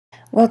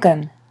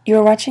Welcome! You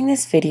are watching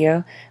this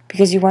video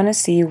because you want to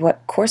see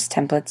what course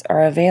templates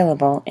are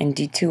available in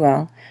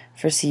D2L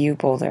for CU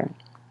Boulder.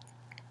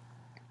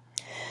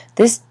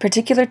 This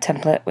particular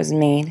template was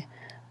made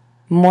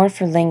more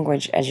for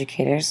language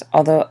educators,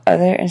 although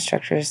other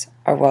instructors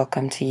are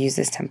welcome to use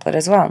this template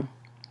as well.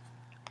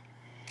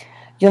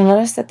 You'll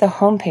notice that the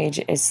home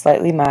page is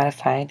slightly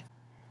modified.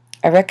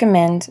 I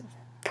recommend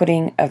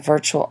putting a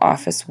virtual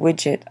office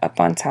widget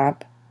up on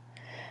top,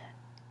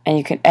 and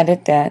you can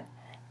edit that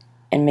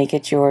and make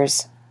it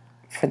yours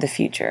for the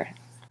future.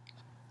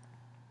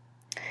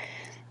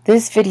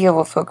 This video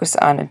will focus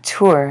on a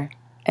tour,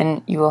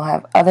 and you will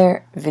have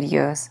other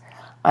videos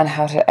on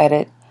how to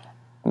edit,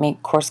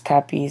 make course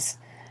copies,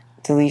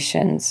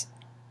 deletions,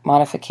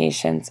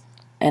 modifications,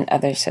 and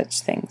other such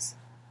things.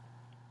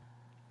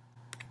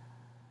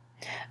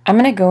 I'm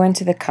going to go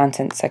into the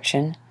content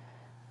section,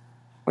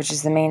 which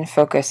is the main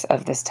focus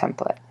of this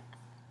template.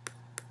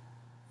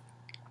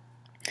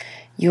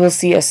 You will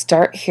see a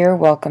Start Here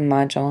Welcome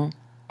module,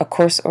 a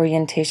course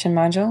orientation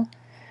module,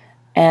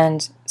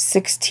 and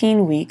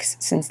 16 weeks,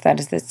 since that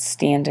is the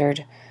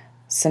standard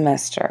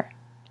semester.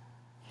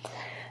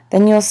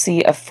 Then you'll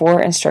see a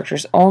For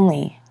Instructors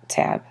Only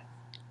tab.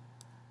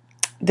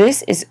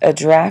 This is a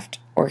draft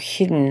or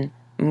hidden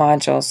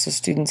module, so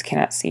students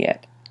cannot see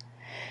it.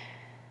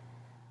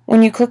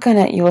 When you click on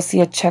it, you will see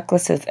a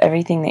checklist of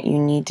everything that you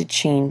need to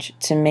change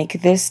to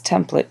make this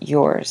template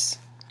yours.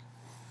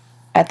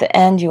 At the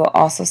end, you will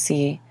also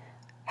see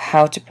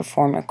how to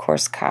perform a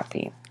course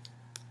copy.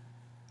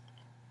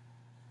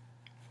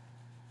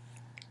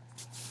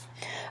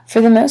 For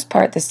the most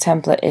part, this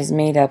template is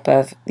made up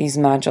of these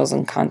modules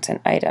and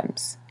content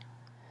items.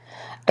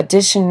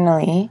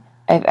 Additionally,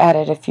 I've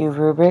added a few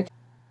rubrics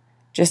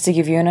just to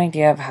give you an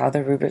idea of how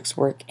the rubrics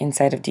work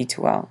inside of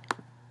D2L.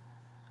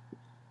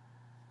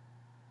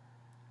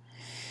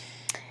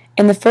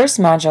 In the first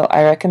module,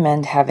 I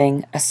recommend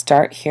having a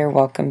Start Here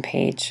Welcome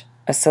page,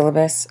 a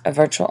syllabus, a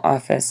virtual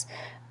office,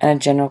 and a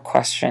general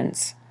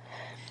questions.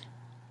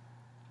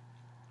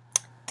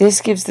 This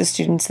gives the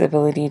students the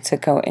ability to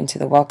go into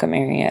the welcome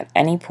area at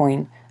any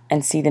point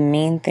and see the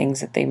main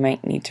things that they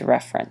might need to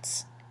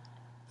reference.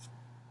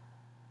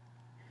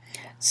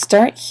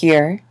 Start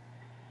Here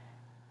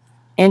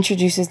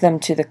introduces them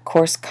to the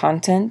course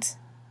content,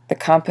 the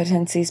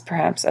competencies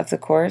perhaps of the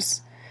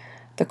course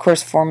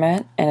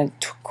format and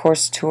a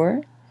course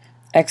tour,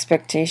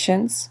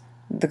 expectations,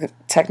 the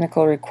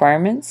technical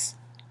requirements,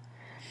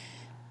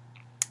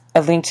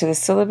 a link to the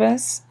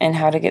syllabus, and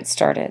how to get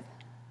started.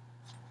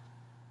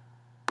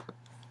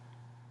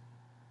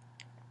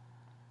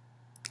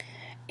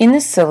 In the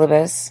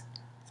syllabus,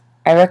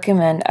 I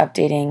recommend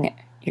updating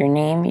your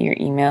name, your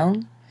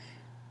email,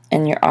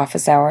 and your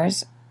office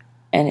hours,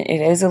 and it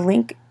is a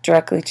link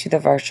directly to the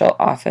virtual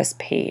office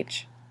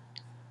page.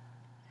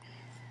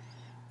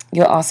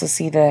 You'll also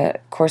see the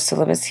course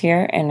syllabus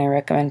here, and I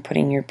recommend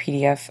putting your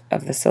PDF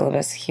of the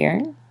syllabus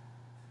here.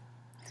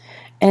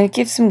 And it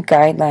gives some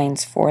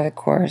guidelines for the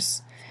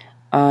course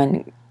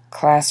on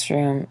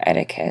classroom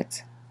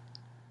etiquette.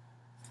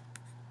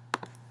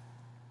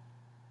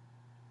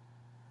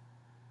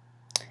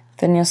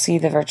 Then you'll see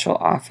the virtual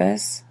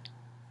office.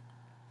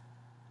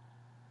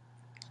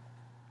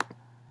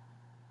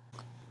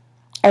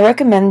 I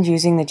recommend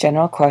using the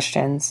general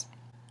questions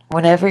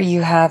whenever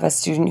you have a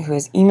student who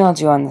has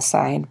emailed you on the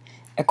side,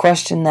 a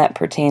question that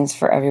pertains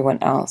for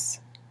everyone else.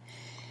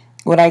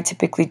 What I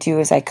typically do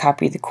is I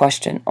copy the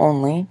question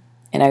only,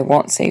 and I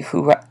won't say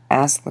who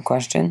asked the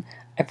question.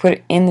 I put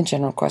it in the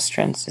general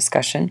questions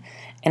discussion,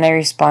 and I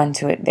respond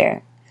to it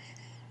there.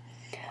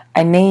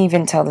 I may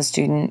even tell the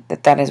student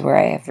that that is where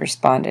I have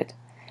responded.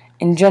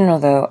 In general,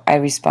 though, I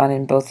respond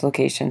in both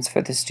locations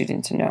for the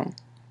student to know.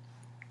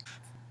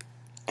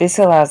 This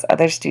allows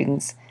other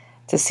students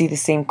to see the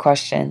same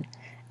question,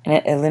 and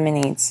it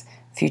eliminates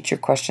future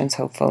questions,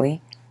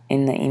 hopefully,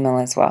 in the email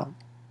as well.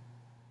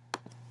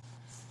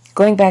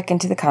 Going back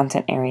into the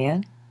content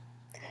area,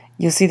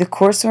 you'll see the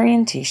course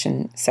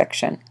orientation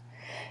section.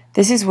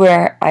 This is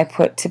where I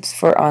put tips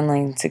for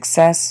online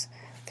success,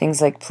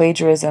 things like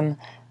plagiarism,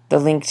 the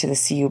link to the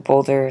CU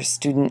Boulder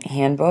student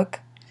handbook.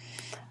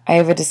 I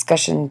have a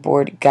discussion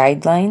board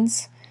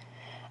guidelines,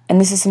 and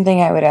this is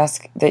something I would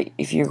ask that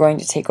if you're going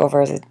to take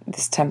over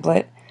this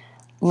template,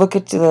 look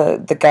at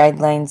the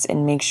guidelines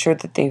and make sure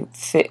that they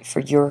fit for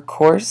your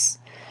course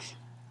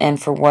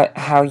and for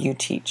how you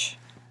teach.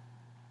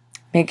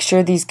 Make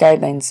sure these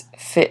guidelines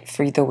fit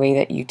for the way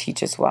that you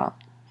teach as well.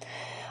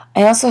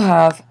 I also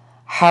have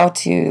how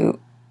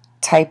to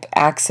type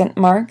accent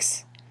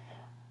marks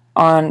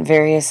on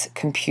various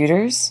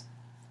computers,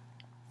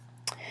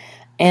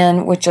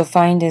 and what you'll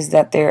find is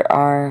that there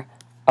are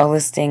a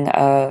listing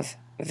of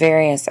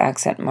various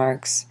accent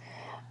marks,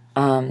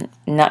 not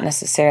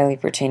necessarily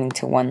pertaining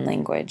to one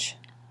language.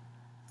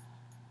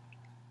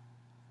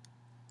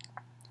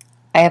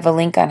 I have a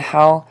link on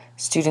how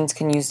students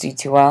can use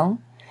D2L,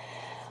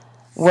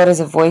 what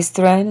is a voice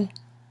thread,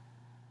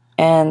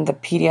 and the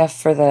PDF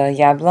for the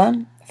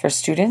Yabla for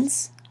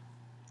students.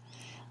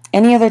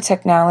 Any other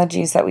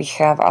technologies that we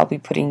have, I'll be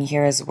putting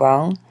here as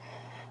well.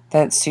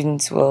 that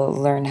students will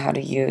learn how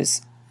to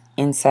use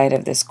inside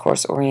of this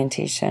course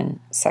orientation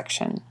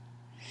section.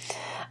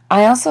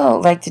 I also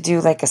like to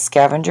do like a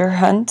scavenger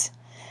hunt,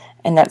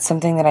 and that's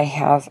something that I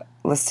have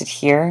listed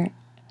here.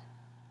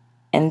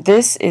 And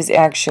this is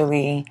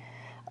actually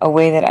a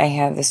way that I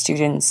have the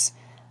students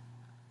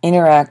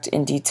interact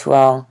in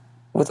D2L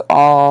with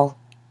all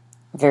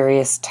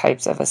various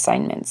types of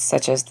assignments,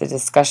 such as the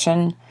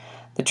discussion,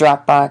 the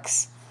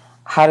Dropbox,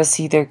 how to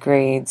see their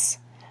grades,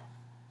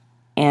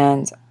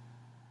 and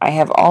I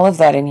have all of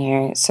that in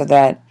here so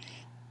that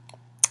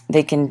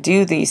they can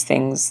do these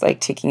things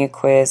like taking a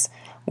quiz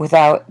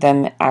without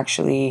them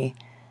actually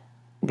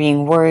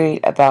being worried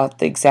about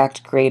the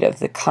exact grade of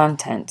the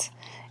content.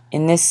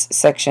 In this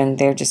section,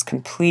 they're just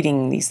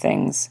completing these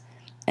things,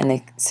 and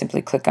they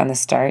simply click on the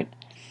start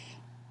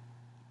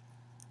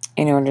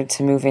in order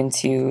to move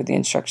into the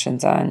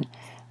instructions on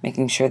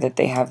making sure that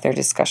they have their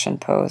discussion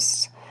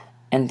posts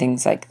and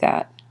things like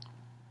that.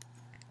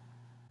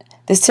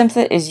 This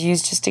template is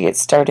used just to get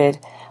started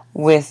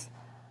with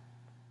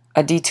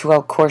a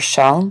D2L course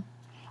shell.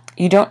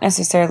 You don't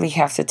necessarily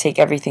have to take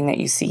everything that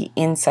you see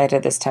inside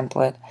of this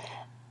template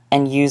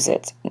and use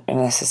it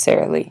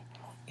necessarily.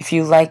 If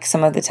you like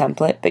some of the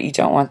template but you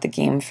don't want the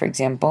game, for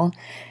example,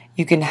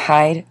 you can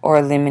hide or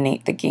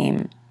eliminate the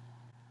game.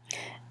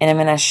 And I'm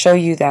going to show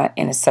you that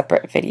in a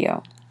separate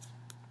video.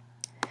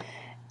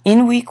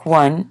 In week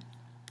 1,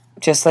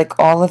 just like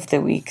all of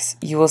the weeks,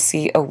 you will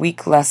see a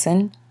week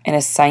lesson, an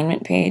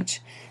assignment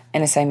page,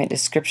 an assignment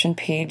description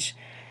page,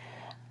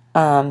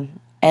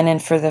 and then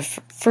for the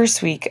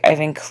first week, I've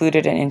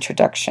included an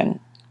introduction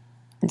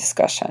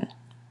discussion.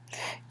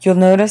 You'll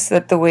notice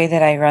that the way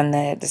that I run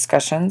the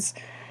discussions,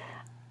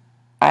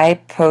 I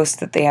post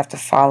that they have to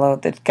follow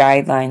the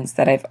guidelines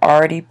that I've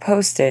already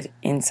posted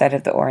inside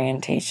of the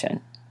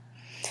orientation.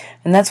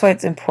 And that's why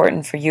it's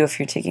important for you, if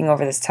you're taking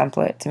over this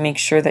template, to make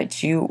sure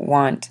that you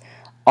want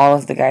all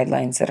of the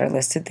guidelines that are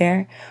listed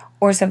there,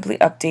 or simply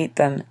update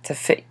them to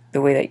fit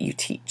the way that you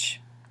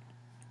teach.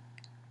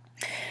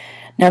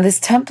 Now, this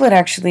template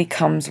actually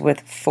comes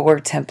with 4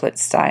 template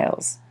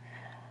styles.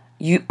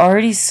 You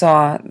already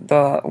saw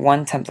the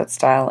one template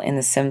style in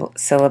the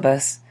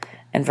syllabus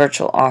and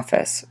virtual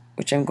office,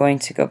 which I'm going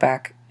to go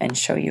back and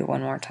show you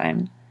one more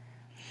time.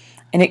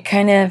 And it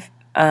kind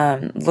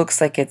of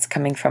looks like it's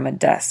coming from a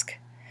desk,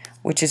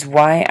 which is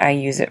why I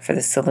use it for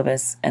the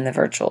syllabus and the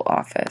virtual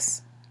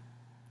office.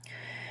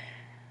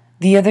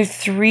 The other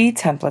 3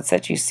 templates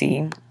that you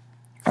see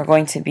are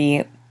going to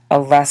be a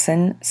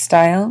lesson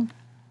style.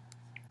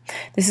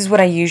 This is what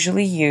I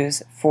usually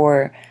use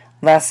for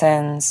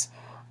lessons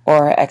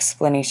or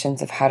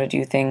explanations of how to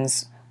do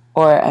things,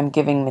 or I'm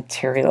giving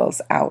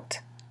materials out.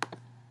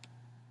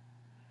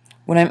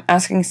 When I'm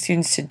asking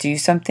students to do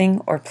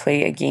something or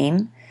play a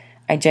game,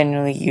 I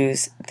generally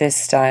use this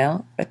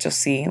style that you'll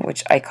see,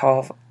 which I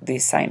call the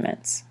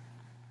assignments.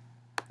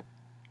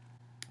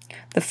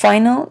 The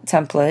final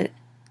template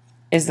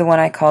is the one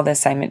I call the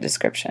assignment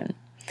description.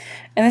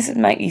 And this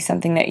might be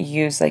something that you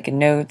use like in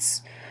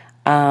notes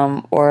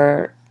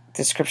or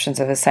descriptions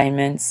of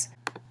assignments.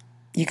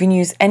 You can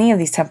use any of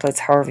these templates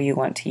however you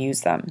want to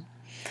use them.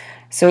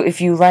 So if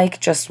you like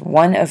just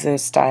one of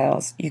those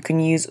styles, you can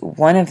use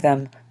one of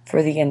them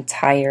for the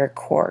entire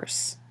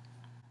course.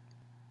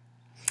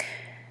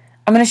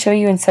 I'm going to show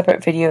you in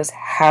separate videos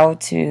how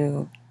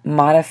to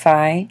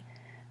modify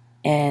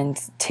and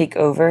take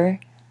over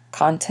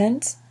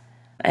content,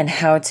 and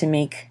how to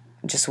make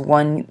just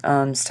one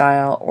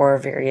style or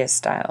various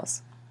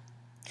styles.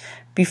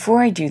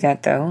 Before I do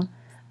that though,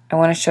 I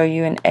want to show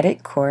you in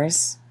Edit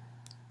Course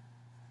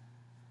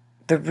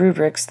the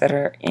rubrics that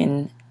are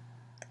in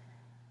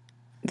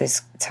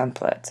this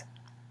template.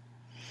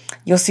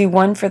 You'll see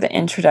one for the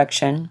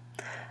introduction.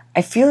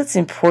 I feel it's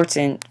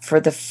important for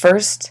the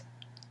first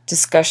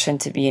discussion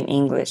to be in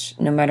English,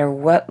 no matter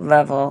what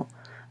level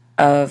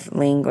of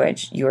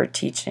language you are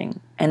teaching.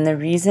 And the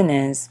reason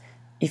is,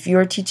 if you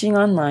are teaching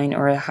online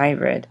or a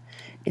hybrid,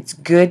 it's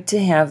good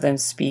to have them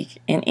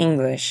speak in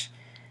English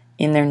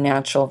in their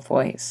natural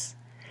voice.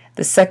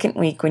 The second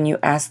week, when you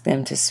ask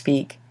them to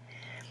speak,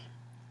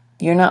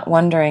 you're not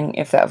wondering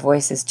if that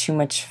voice is too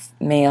much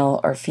male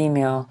or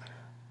female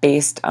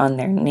based on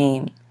their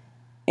name.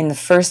 In the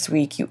first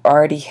week, you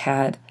already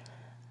had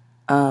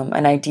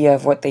an idea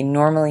of what they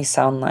normally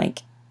sound like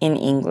in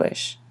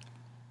English.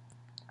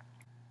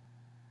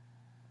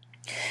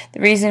 The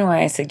reason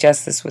why I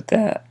suggest this with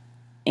the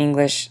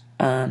English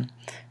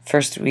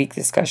first week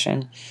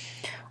discussion,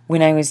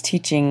 when I was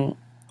teaching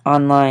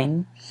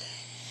online,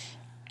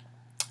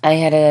 I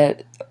had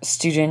a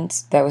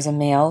student that was a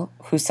male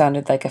who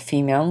sounded like a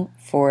female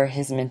for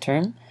his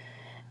midterm,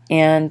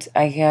 and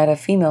I had a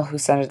female who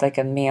sounded like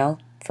a male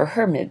for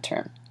her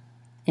midterm.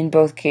 In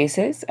both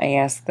cases, I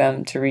asked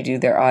them to redo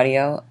their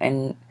audio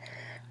and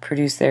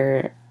produce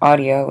their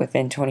audio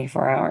within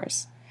 24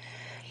 hours.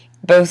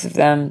 Both of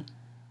them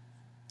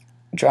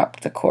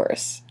dropped the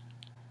course.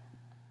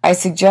 I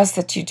suggest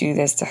that you do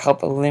this to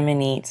help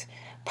eliminate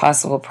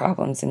possible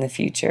problems in the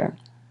future.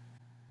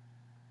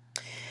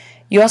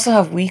 You also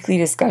have weekly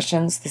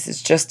discussions. This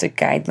is just a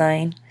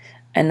guideline.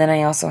 And then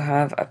I also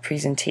have a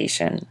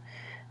presentation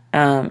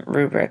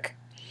rubric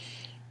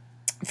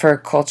for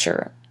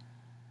culture.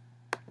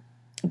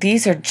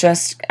 These are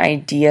just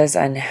ideas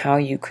on how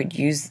you could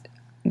use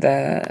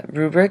the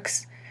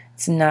rubrics.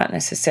 It's not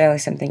necessarily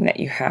something that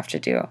you have to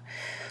do.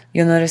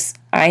 You'll notice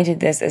I did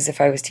this as if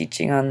I was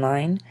teaching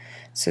online,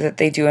 so that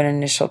they do an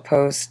initial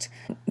post,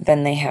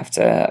 then they have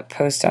to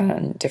post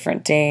on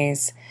different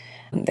days,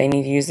 they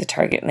need to use the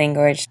target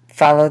language,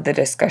 follow the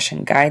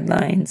discussion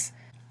guidelines,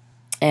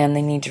 and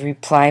they need to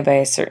reply by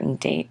a certain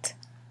date.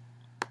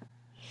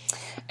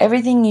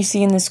 Everything you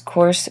see in this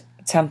course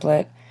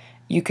template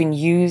you can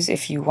use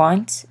if you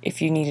want.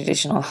 If you need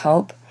additional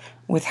help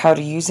with how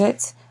to use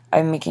it,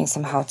 I'm making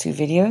some how-to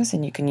videos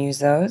and you can use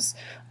those,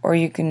 or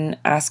you can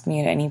ask me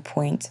at any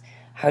point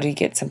how to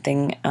get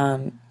something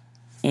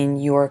in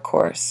your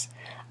course.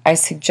 I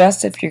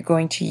suggest if you're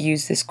going to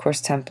use this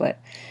course template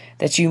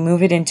that you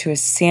move it into a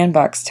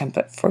sandbox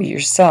template for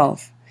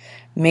yourself,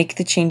 make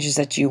the changes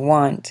that you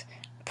want,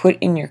 put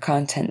in your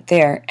content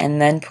there,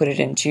 and then put it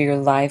into your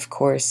live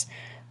course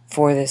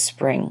for the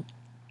spring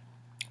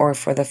or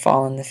for the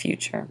fall in the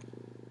future.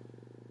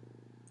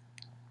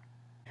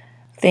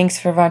 Thanks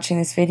for watching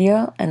this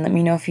video, and let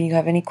me know if you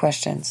have any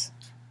questions.